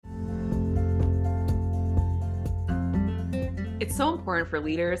It's so important for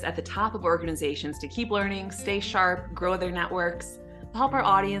leaders at the top of organizations to keep learning, stay sharp, grow their networks. To help our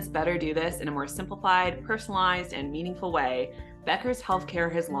audience better do this in a more simplified, personalized, and meaningful way, Becker's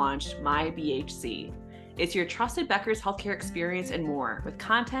Healthcare has launched My BHC. It's your trusted Becker's Healthcare experience and more, with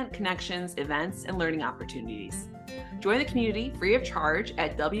content, connections, events, and learning opportunities. Join the community free of charge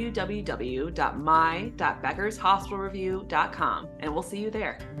at www.my.beckershospitalreview.com, and we'll see you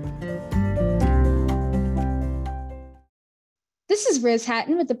there. This is Riz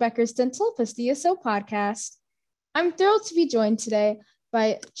Hatton with the Becker's Dental DSO podcast. I'm thrilled to be joined today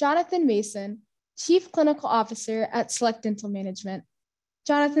by Jonathan Mason, Chief Clinical Officer at Select Dental Management.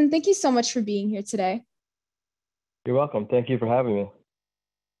 Jonathan, thank you so much for being here today. You're welcome. Thank you for having me.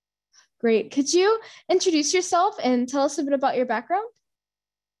 Great. Could you introduce yourself and tell us a bit about your background?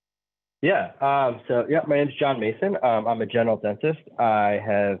 Yeah. My name is John Mason. I'm a general dentist.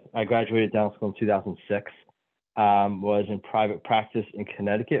 I graduated dental school in 2006. Was in private practice in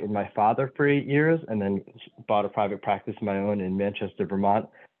Connecticut with my father for 8 years, and then bought a private practice of my own in Manchester, Vermont,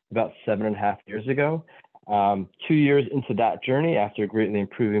 about 7.5 years ago. 2 years into that journey, after greatly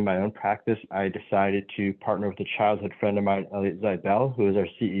improving my own practice, I decided to partner with a childhood friend of mine, Elliot Zibel, who is our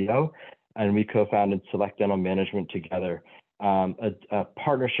CEO, and we co-founded Select Dental Management together, a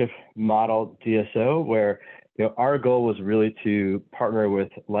partnership model DSO where our goal was really to partner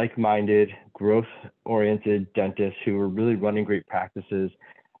with like-minded, growth-oriented dentists who were really running great practices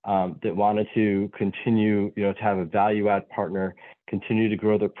that wanted to continue, to have a value-add partner, continue to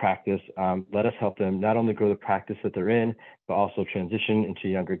grow their practice. Let us help them not only grow the practice that they're in, but also transition into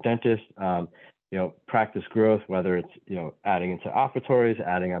younger dentists. Practice growth, whether it's adding into operatories,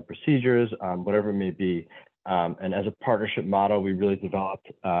 adding on procedures, whatever it may be. And as a partnership model, we really developed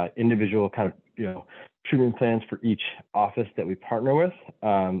individual kind of treatment plans for each office that we partner with.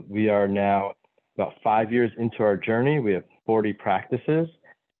 We are now about 5 years into our journey. We have 40 practices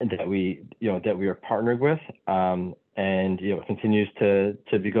that we are partnered with, and it continues to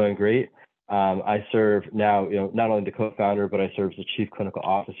be going great. I serve now, not only the co-founder, but I serve as the chief clinical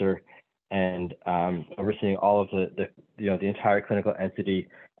officer and overseeing all of the entire clinical entity.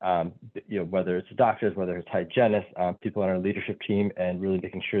 Whether it's doctors, whether it's hygienists, people on our leadership team, and really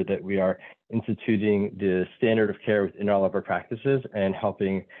making sure that we are instituting the standard of care within all of our practices and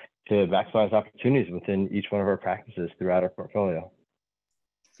helping to maximize opportunities within each one of our practices throughout our portfolio.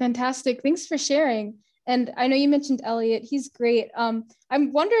 Fantastic. Thanks for sharing. And I know you mentioned Elliot. He's great. I'm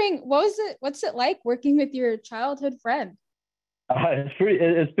wondering, what's it like working with your childhood friend?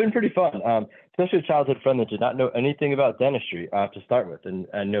 It's been pretty fun, especially a childhood friend that did not know anything about dentistry to start with. And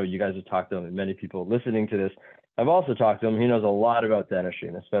I know you guys have talked to him, and many people listening to this have also talked to him. He knows a lot about dentistry,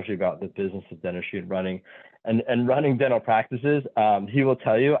 and especially about the business of dentistry and running dental practices. He will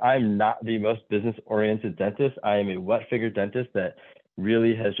tell you I'm not the most business-oriented dentist. I am a wet-figure dentist that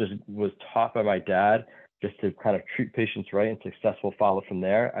really was taught by my dad just to kind of treat patients right and successful follow from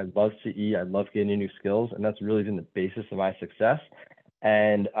there. I love CE. I love gaining new skills, and that's really been the basis of my success.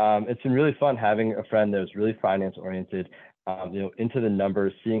 And it's been really fun having a friend that was really finance oriented, into the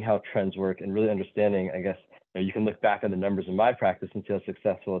numbers, seeing how trends work, and really understanding, I guess, you can look back on the numbers in my practice and see how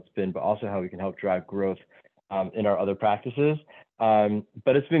successful it's been, but also how we can help drive growth in our other practices.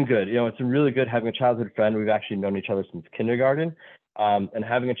 But it's been good. It's been really good having a childhood friend. We've actually known each other since kindergarten. And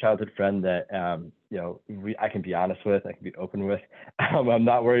having a childhood friend that, I can be honest with, I can be open with. I'm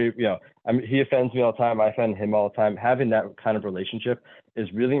not worried, he offends me all the time. I offend him all the time. Having that kind of relationship is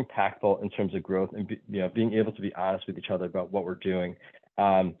really impactful in terms of growth and, being able to be honest with each other about what we're doing.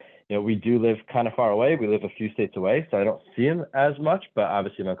 We do live kind of far away. We live a few states away, so I don't see him as much, but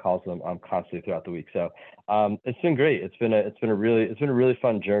obviously I'm on calls with him constantly throughout the week. So it's been great. It's been a really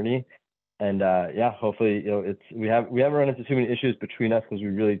fun journey. And hopefully, we haven't run into too many issues between us because we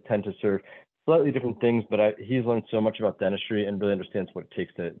really tend to serve slightly different things. But he's learned so much about dentistry and really understands what it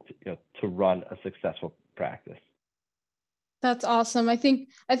takes to run a successful practice. That's awesome. I think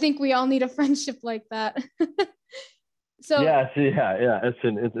we all need a friendship like that. It's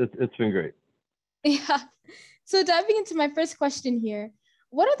been great. Yeah. So diving into my first question here,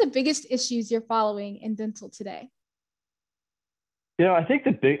 what are the biggest issues you're following in dental today? I think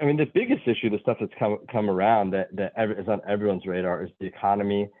the biggest issue, the stuff that's come around that is on everyone's radar, is the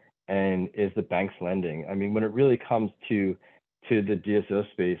economy and is the banks lending. I mean, when it really comes to the DSO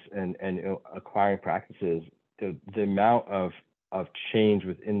space and acquiring practices, the amount of change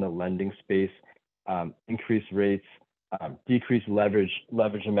within the lending space, increased rates, decreased leverage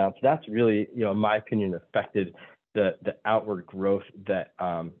amounts, that's really, in my opinion, affected the outward growth that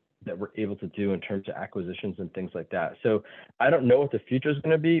that we're able to do in terms of acquisitions and things like that. So I don't know what the future is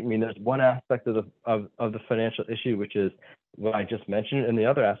going to be. I mean, there's one aspect of the financial issue, which is what I just mentioned, and the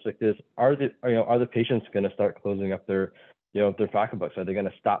other aspect is are the patients going to start closing up their their pocketbooks? Are they going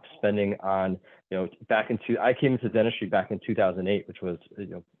to stop spending on I came into dentistry back in 2008, which was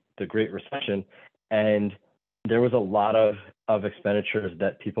the Great Recession, and there was a lot of expenditures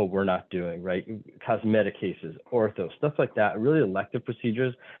that people were not doing, right? Cosmetic cases, ortho, stuff like that, really elective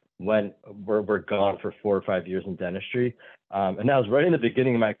procedures were gone for 4 or 5 years in dentistry. And that was right in the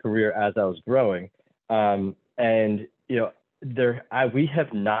beginning of my career as I was growing. We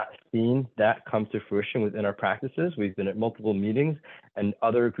have not seen that come to fruition within our practices. We've been at multiple meetings and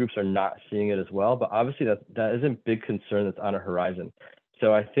other groups are not seeing it as well, but obviously that is a big concern that's on a horizon.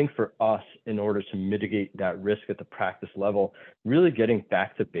 So I think for us, in order to mitigate that risk at the practice level, really getting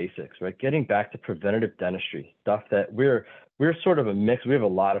back to basics, right? Getting back to preventative dentistry, stuff that we're sort of a mix. We have a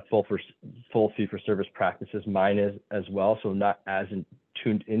lot of full fee-for-service practices. Mine is as well, so not as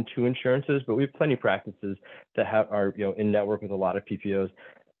tuned into insurances, but we have plenty of practices that are in network with a lot of PPOs.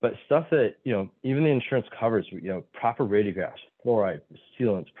 But stuff that even the insurance covers, proper radiographs, fluoride,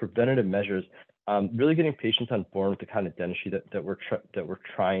 sealants, preventative measures. Really getting patients on board with the kind of dentistry that we're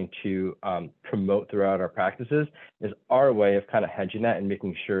trying to promote throughout our practices is our way of kind of hedging that and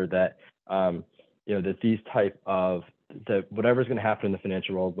making sure that that these type of whatever's going to happen in the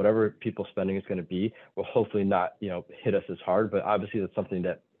financial world, whatever people's spending is going to be, will hopefully not hit us as hard. But obviously that's something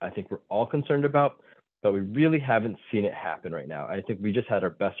that I think we're all concerned about, but we really haven't seen it happen right now. I think we just had our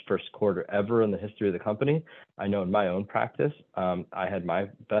best first quarter ever in the history of the company. I know in my own practice, I had my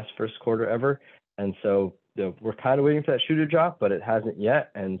best first quarter ever. And so we're kind of waiting for that shoe to drop, but it hasn't yet.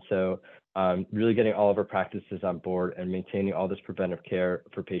 And so really getting all of our practices on board and maintaining all this preventive care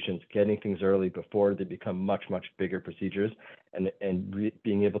for patients, getting things early before they become much, much bigger procedures, and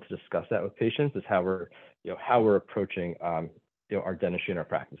being able to discuss that with patients is how we're approaching our dentistry and our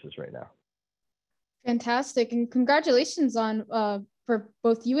practices right now. Fantastic. And congratulations on for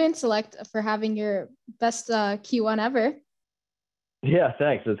both you and Select for having your best Q1 ever. Yeah,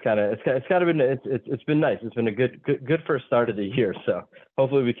 thanks. It's kind of been nice. It's been a good first start of the year. So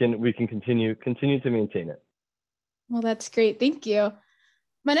hopefully we can continue to maintain it. Well, that's great. Thank you.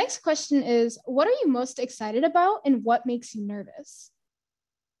 My next question is, what are you most excited about and what makes you nervous?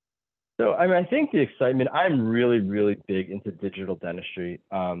 So I think the excitement, I'm really, really big into digital dentistry.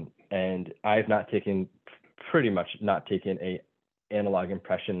 And I've pretty much not taken a analog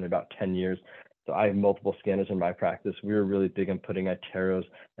impression in about 10 years. So I have multiple scanners in my practice. We were really big on putting iTeros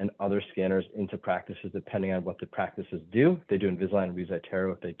and other scanners into practices depending on what the practices do. If they do Invisalign, we use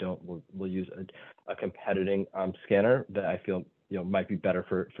iTero. If they don't, we'll use a competing scanner that I feel might be better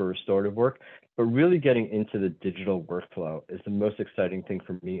for restorative work. But really getting into the digital workflow is the most exciting thing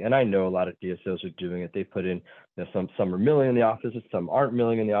for me. And I know a lot of DSOs are doing it. They put in some are milling in the offices, some aren't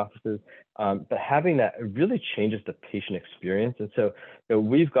milling in the offices. But having that, it really changes the patient experience. And so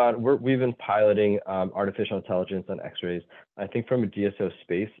we've been piloting artificial intelligence on X-rays. I think from a DSO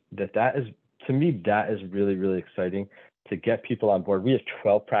space, that is, to me, that is really, really exciting to get people on board. We have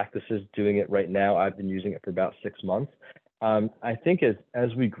 12 practices doing it right now. I've been using it for about 6 months. I think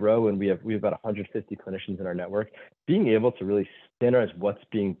as we grow and we have about 150 clinicians in our network, being able to really standardize what's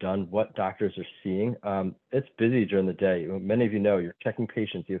being done, what doctors are seeing, it's busy during the day. Many of you're checking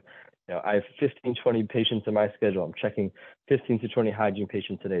patients. I have 15, 20 patients in my schedule. I'm checking 15 to 20 hygiene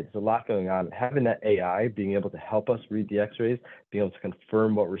patients today. There's a lot going on. Having that AI being able to help us read the X-rays, being able to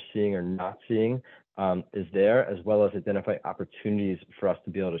confirm what we're seeing or not seeing is there, as well as identify opportunities for us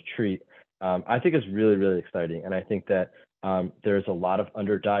to be able to treat. I think is really, really exciting. And I think that there's a lot of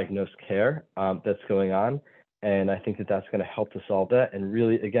underdiagnosed care that's going on. And I think that that's going to help to solve that. And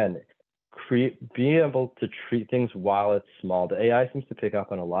really, again, being able to treat things while it's small. The AI seems to pick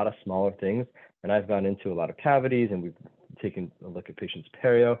up on a lot of smaller things. And I've gone into a lot of cavities and we've taken a look at patients'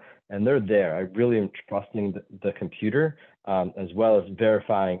 perio, and they're there. I really am trusting the computer as well as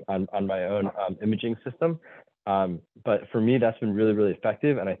verifying on my own imaging system. But for me, that's been really, really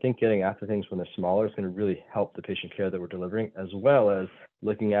effective. And I think getting after things when they're smaller is going to really help the patient care that we're delivering, as well as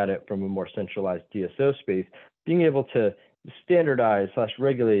looking at it from a more centralized DSO space, being able to standardize /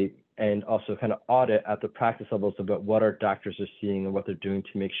 regulate and also kind of audit at the practice levels about what our doctors are seeing and what they're doing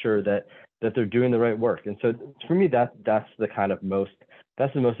to make sure that they're doing the right work. And so for me, that's the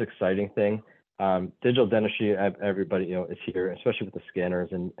most exciting thing. Digital dentistry, everybody, is here, especially with the scanners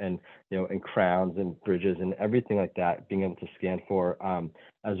and crowns and bridges and everything like that, being able to scan for,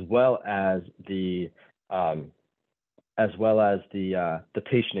 as well as the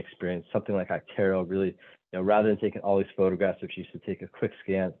patient experience. Something like iTero really rather than taking all these photographs, which used to take a quick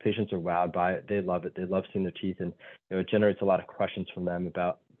scan, patients are wowed by it. They love it. They love seeing their teeth, and it generates a lot of questions from them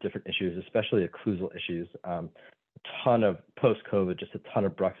about different issues, especially occlusal issues. A ton of post-COVID, just a ton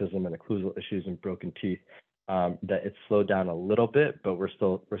of bruxism and occlusal issues and broken teeth. That it's slowed down a little bit, but we're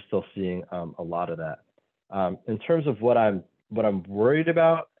still seeing a lot of that. In terms of what I'm worried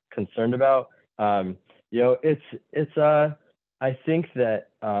about, concerned about, I think that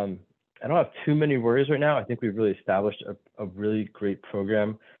I don't have too many worries right now. I think we've really established a really great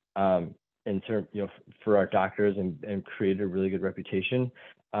program in terms, for our doctors and created a really good reputation.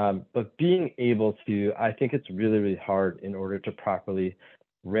 But being able to, I think it's really, really hard in order to properly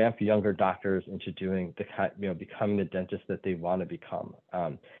ramp younger doctors into doing becoming the dentist that they want to become.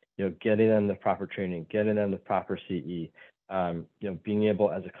 Getting them the proper training, getting them the proper CE, being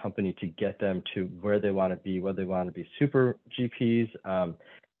able as a company to get them to where they want to be, whether they want to be super GPs.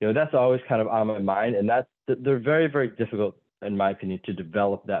 That's always kind of on my mind, and they're very, very difficult, in my opinion, to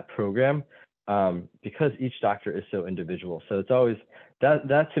develop that program because each doctor is so individual. So it's always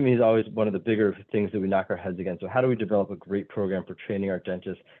that to me is always one of the bigger things that we knock our heads against. So how do we develop a great program for training our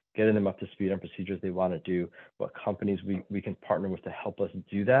dentists, getting them up to speed on procedures they want to do, what companies we can partner with to help us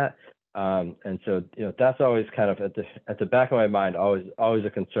do that? And so that's always kind of at the back of my mind, always a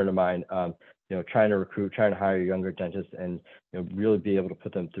concern of mine. Trying to recruit, trying to hire younger dentists, and really be able to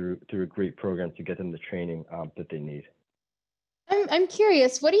put them through a great program to get them the training that they need. I'm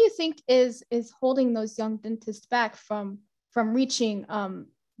curious, what do you think is holding those young dentists back from reaching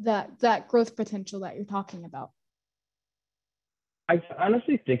that growth potential that you're talking about? I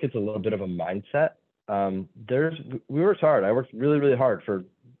honestly think it's a little bit of a mindset. We worked hard. I worked really, really hard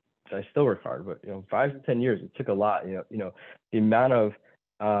I still work hard, but 5 to 10 years, it took a lot. The amount of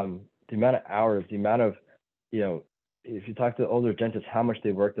hours, the amount of, if you talk to older dentists, how much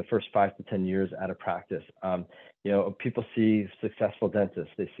they work the first 5 to 10 years out of practice. People see successful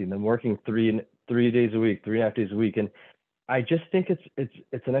dentists, they see them working 3 days a week, 3.5 days a week. And I just think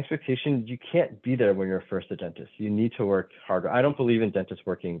it's an expectation. You can't be there when you're first a dentist. You need to work harder. I don't believe in dentists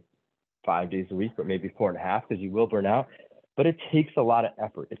working 5 days a week, but maybe 4.5, because you will burn out. But it takes a lot of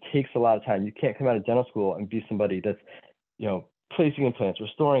effort. It takes a lot of time. You can't come out of dental school and be somebody that's, placing implants,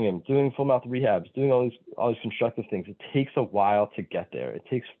 restoring them, doing full mouth rehabs, doing all these constructive things. It takes a while to get there. It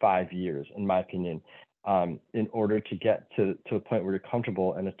takes 5 years, in my opinion, in order to get to a point where you're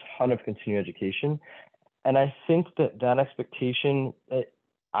comfortable, and a ton of continuing education. And I think that expectation,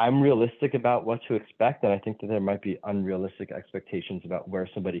 I'm realistic about what to expect, and I think that there might be unrealistic expectations about where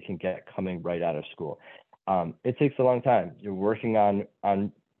somebody can get coming right out of school. It takes a long time. You're working on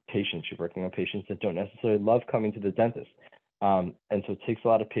patients. You're working on patients that don't necessarily love coming to the dentist. And so it takes a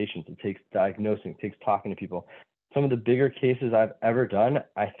lot of patience. It takes diagnosing, it takes talking to people. Some of the bigger cases I've ever done,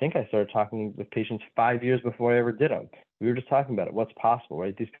 I think I started talking with patients 5 years before I ever did them. We were just talking about it, what's possible,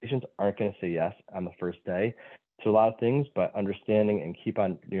 right? These patients aren't going to say yes on the first day to a lot of things, but understanding and keep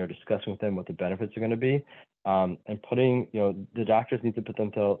on, discussing with them what the benefits are going to be, and putting, the doctors need to put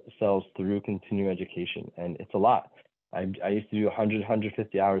themselves through continuing education, and it's a lot. I used to do 100,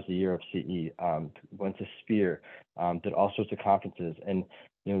 150 hours a year of CE, went to Spear, did all sorts of conferences. And,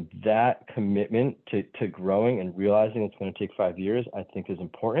 that commitment to growing and realizing it's going to take 5 years, I think is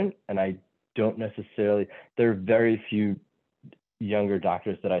important. And I don't necessarily, there are very few younger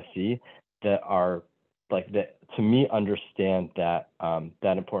doctors that I see that are like that, to me, understand that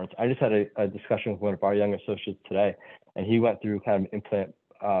importance. I just had a discussion with one of our young associates today, and he went through kind of implant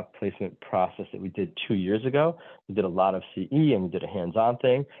placement process that we did 2 years ago. We did a lot of CE and we did a hands-on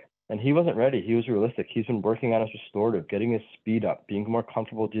thing, and he wasn't ready. He was realistic. He's been working on his restorative, getting his speed up, being more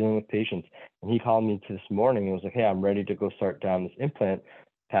comfortable dealing with patients. And he called me this morning and was like, hey, I'm ready to go start down this implant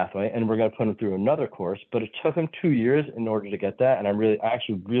pathway, and we're going to put him through another course. But it took him 2 years in order to get that. And I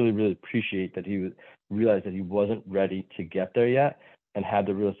actually really, really appreciate that he realized that he wasn't ready to get there yet, and had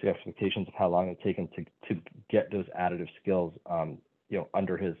the realistic expectations of how long it taken to get those additive skills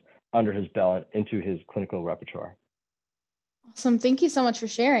under his belt into his clinical repertoire. Awesome. Thank you so much for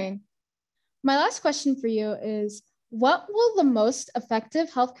sharing. My last question for you is, what will the most effective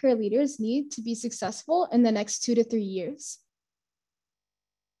healthcare leaders need to be successful in the next 2 to 3 years?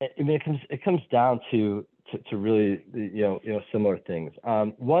 It comes down to really similar things.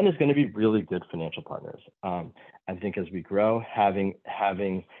 One is going to be really good financial partners. I think as we grow, having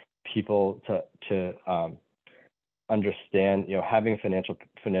people to understand, having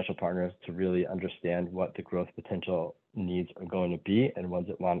financial partners to really understand what the growth potential needs are going to be, and ones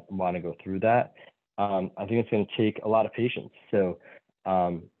that want to go through that. I think it's going to take a lot of patience. So,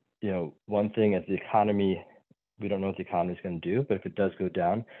 one thing as the economy, we don't know what the economy is going to do, but if it does go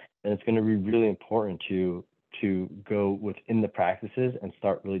down, And it's going to be really important to go within the practices and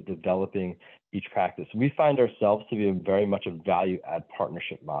start really developing each practice. We find ourselves to be very much a value add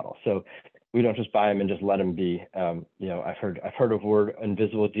partnership model. So we don't just buy them and just let them be. I've heard of word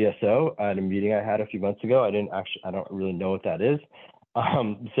invisible DSO at a meeting I had a few months ago. I don't really know what that is.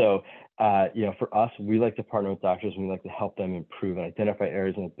 For us, we like to partner with doctors and we like to help them improve and identify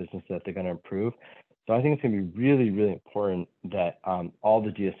areas in the business that they're going to improve. So I think it's going to be really, really important that all the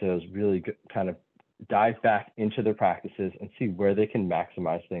DSOs really kind of dive back into their practices and see where they can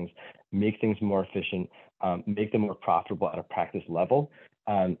maximize things, make things more efficient, make them more profitable at a practice level.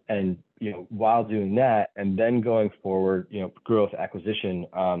 While doing that, and then going forward, growth acquisition,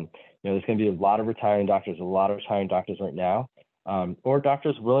 there's going to be a lot of retiring doctors right now, or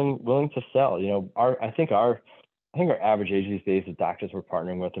doctors willing to sell. I think our average age these days of doctors we're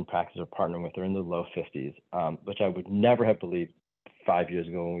partnering with and practices we're partnering with are in the low 50s, which I would never have believed 5 years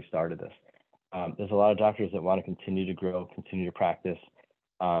ago when we started this. There's a lot of doctors that want to continue to grow, continue to practice,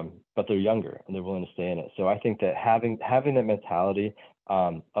 but they're younger and they're willing to stay in it. So I think that having that mentality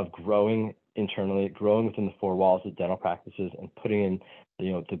of growing internally, growing within the four walls of dental practices, and putting in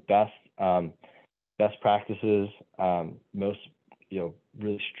the best practices, most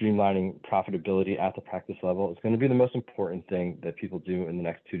really streamlining profitability at the practice level is going to be the most important thing that people do in the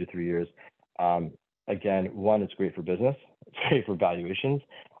next 2 to 3 years. Again, one, it's great for business, it's great for valuations,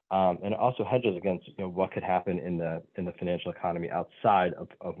 and it also hedges against what could happen in the financial economy outside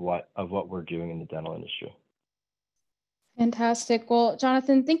of what we're doing in the dental industry. Fantastic. Well,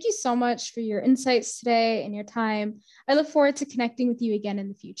 Jonathan, thank you so much for your insights today and your time. I look forward to connecting with you again in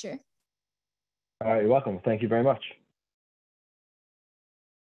the future. All right, you're welcome. Thank you very much.